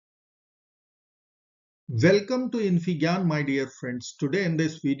Welcome to infyGyan, my dear friends. Today in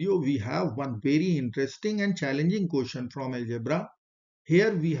this video we have one very interesting and challenging question from algebra.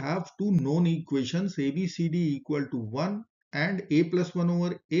 Here we have two known equations ABCD equal to 1 and a plus 1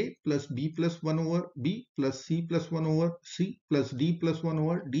 over a plus b plus 1 over b plus c plus 1 over c plus d plus 1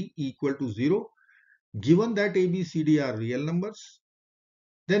 over d equal to 0. Given that ABCD are real numbers,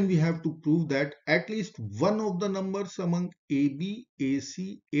 then we have to prove that at least one of the numbers among AB,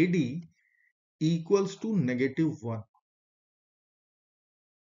 AC, AD equals to -1.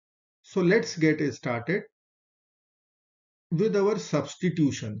 So let's get started with our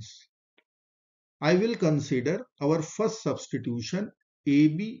substitutions. I will consider our first substitution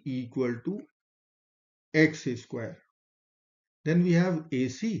AB equal to x square. Then we have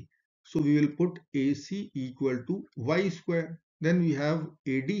AC. So we will put AC equal to y square. Then we have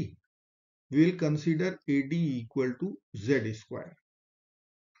AD. We will consider AD equal to z square.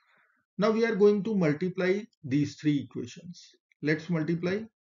 Now we are going to multiply these three equations. Let's multiply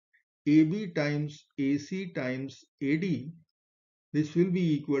AB times AC times AD. This will be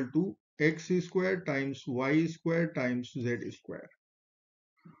equal to x square times y square times z square.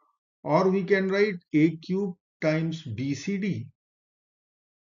 Or we can write a cube times BCD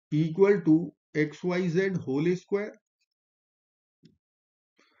equal to xyz whole square.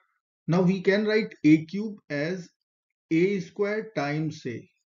 Now we can write a cube as a square times a.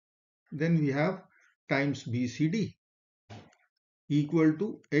 Then we have times BCD equal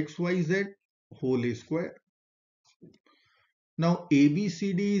to xyz whole square. Now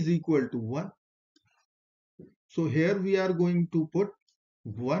ABCD is equal to 1. So here we are going to put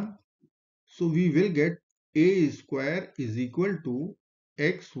 1. So we will get a square is equal to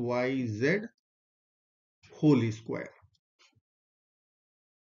xyz whole square.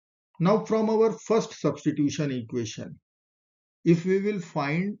 Now from our first substitution equation, if we will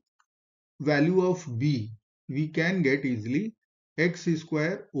find value of b, we can get easily x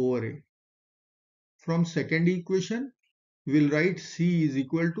square over a. From second equation, we will write c is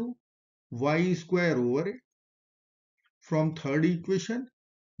equal to y square over a. From third equation,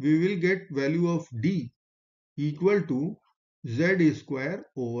 we will get value of d equal to z square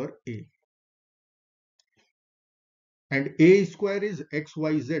over a. And a square is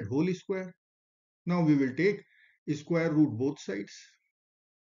xyz whole square. Now we will take square root both sides.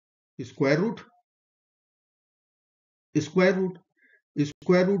 Square root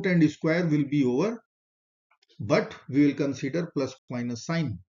and square will be over, but we will consider plus minus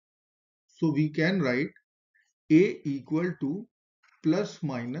sign. So we can write a equal to plus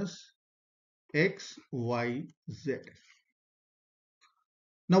minus xyz.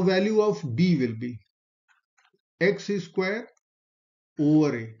 Now value of b will be x square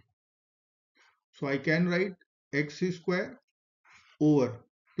over a. So I can write x square over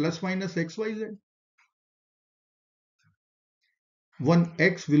plus minus xyz. One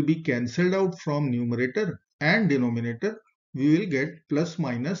x will be cancelled out from numerator and denominator. We will get plus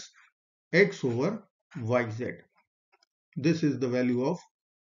minus x over yz. This is the value of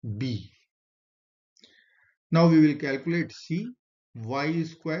b. Now we will calculate c. Y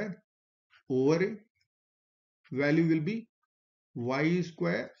square over a. Value will be y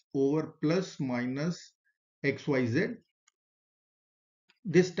square over plus minus xyz.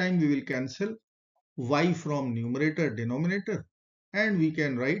 This time we will cancel y from numerator denominator and we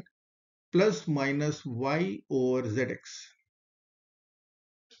can write plus minus y over zx.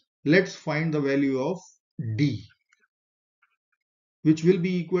 Let's find the value of d, which will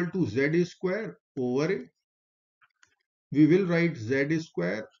be equal to z square over a. We will write z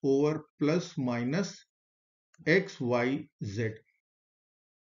square over plus minus xyz.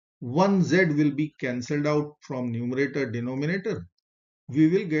 One z will be cancelled out from numerator denominator. We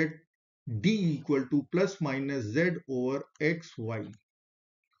will get d equal to plus minus z over xy.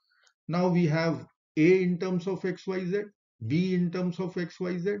 Now we have a in terms of xyz, b in terms of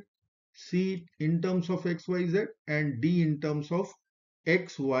xyz, c in terms of xyz and d in terms of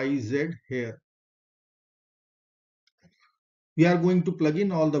xyz here. We are going to plug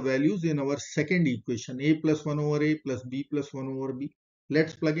in all the values in our second equation, a plus 1 over a plus b plus 1 over b.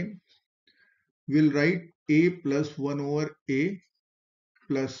 Let's plug in. We'll write a plus 1 over a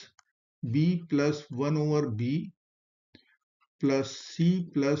plus b plus 1 over b plus c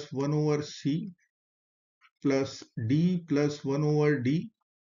plus 1 over c plus d plus 1 over d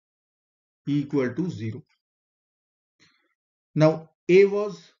equal to 0. Now a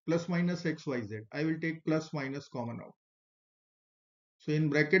was plus minus xyz. I will take plus minus common out. So in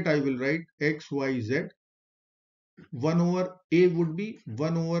bracket I will write xyz. 1 over a would be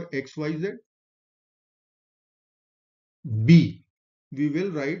 1 over xyz. B we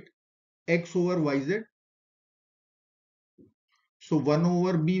will write x over yz. So 1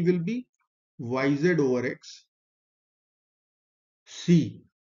 over b will be yz over x. C,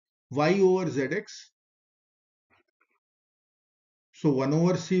 y over zx. So 1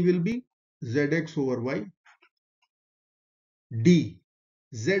 over c will be zx over y. D,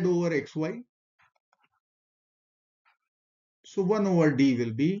 z over xy. So 1 over d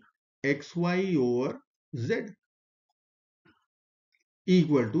will be xy over z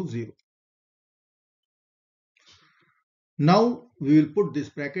equal to 0. Now we will put this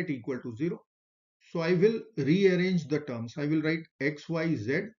bracket equal to 0. So I will rearrange the terms. I will write x, y,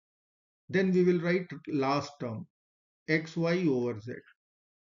 z. Then we will write last term x, y over z.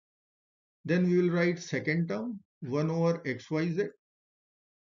 Then we will write second term 1 over x, y, z.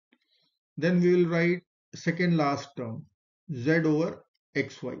 Then we will write second last term z over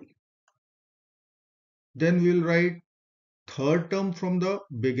x, y. Then we will write third term from the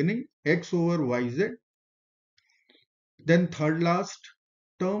beginning x over y, z. Then third last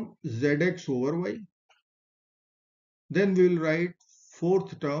term zx over y. Then we will write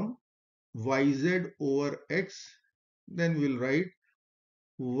fourth term yz over x. Then we will write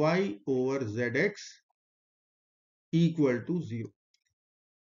y over zx equal to 0.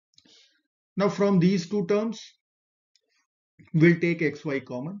 Now from these two terms, we'll take xy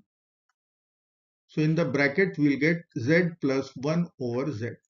common. So in the bracket, we'll get z plus 1 over z.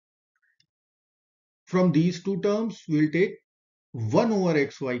 From these two terms, we'll take 1 over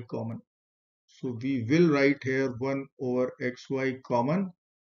xy common. So we will write here 1 over xy common.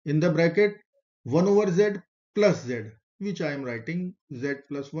 In the bracket, 1 over z plus z, which I am writing z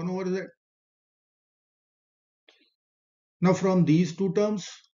plus 1 over z. Now from these two terms,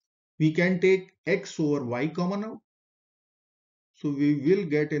 we can take x over y common out. So we will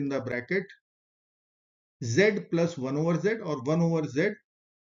get in the bracket z plus 1 over z or 1 over z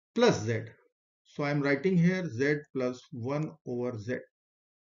plus z. So I am writing here z plus 1 over z.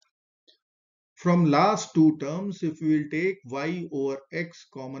 From last two terms, if we will take y over x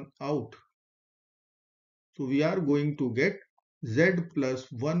common out, so we are going to get z plus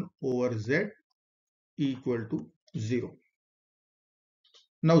 1 over z equal to 0.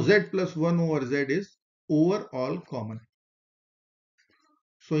 Now z plus 1 over z is overall common.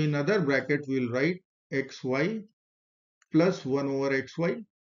 So in other bracket, we will write xy plus 1 over xy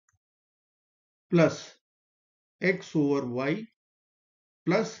plus x over y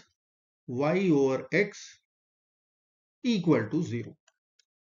plus y over x equal to 0.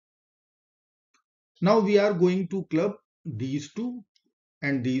 Now we are going to club these two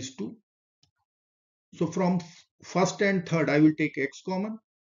and these two. So from first and third, I will take x common.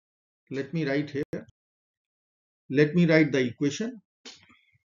 Let me write here. Let me write the equation.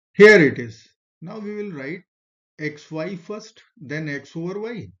 Here it is. Now we will write xy first, then x over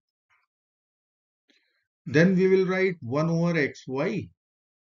y. Then we will write 1 over xy.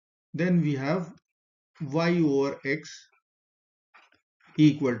 Then we have y over x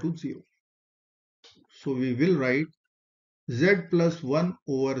equal to 0. So we will write z plus 1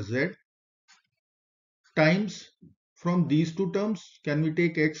 over z times, from these two terms, can we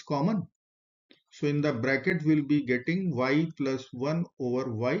take x common? So in the bracket, we'll be getting y plus 1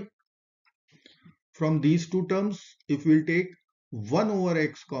 over y. From these two terms, if we'll take 1 over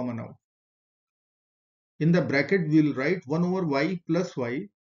x common out, in the bracket, we'll write 1 over y plus y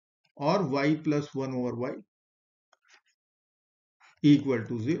or y plus 1 over y equal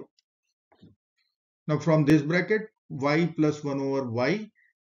to 0. Now from this bracket, y plus 1 over y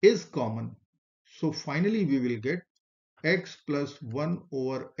is common. So finally, we will get x plus 1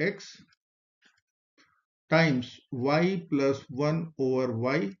 over x times y plus 1 over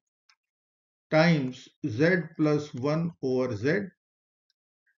y times z plus 1 over z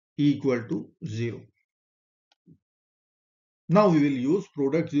equal to 0. Now we will use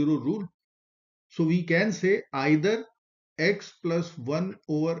product 0 rule. So we can say either x plus 1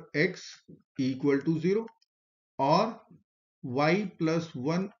 over x equal to 0 or y plus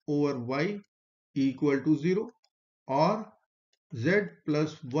 1 over y equal to 0 or z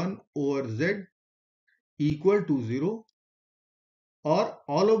plus 1 over z equal to 0 or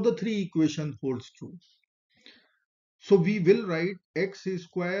all of the three equations holds true. So we will write x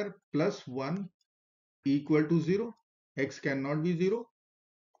square plus 1 equal to 0. X cannot be 0.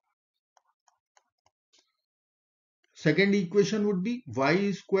 Second equation would be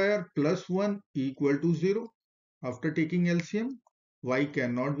y square plus 1 equal to 0. After taking LCM, y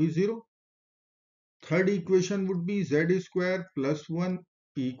cannot be 0. Third equation would be z square plus 1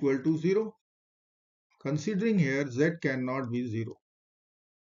 equal to 0. Considering here z cannot be 0.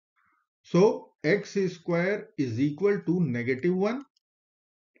 So x square is equal to negative 1.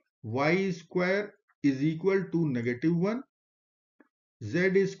 Y square is equal to negative 1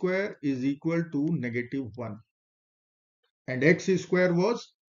 z square is equal to -1 and x square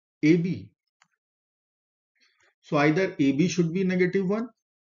was AB. So either AB should be -1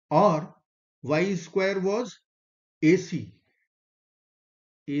 or y square was AC.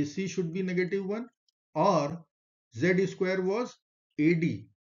 AC should be -1 or z square was AD.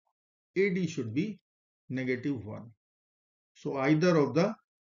 AD should be -1. So either of the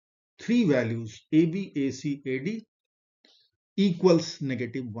three values AB, AC, AD equals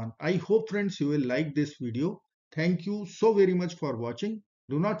 -1. I hope friends you will like this video. Thank you so very much for watching.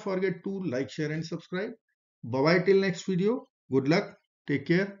 Do not forget to like, share and subscribe. Bye bye till next video. Good luck. Take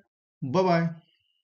care. Bye bye.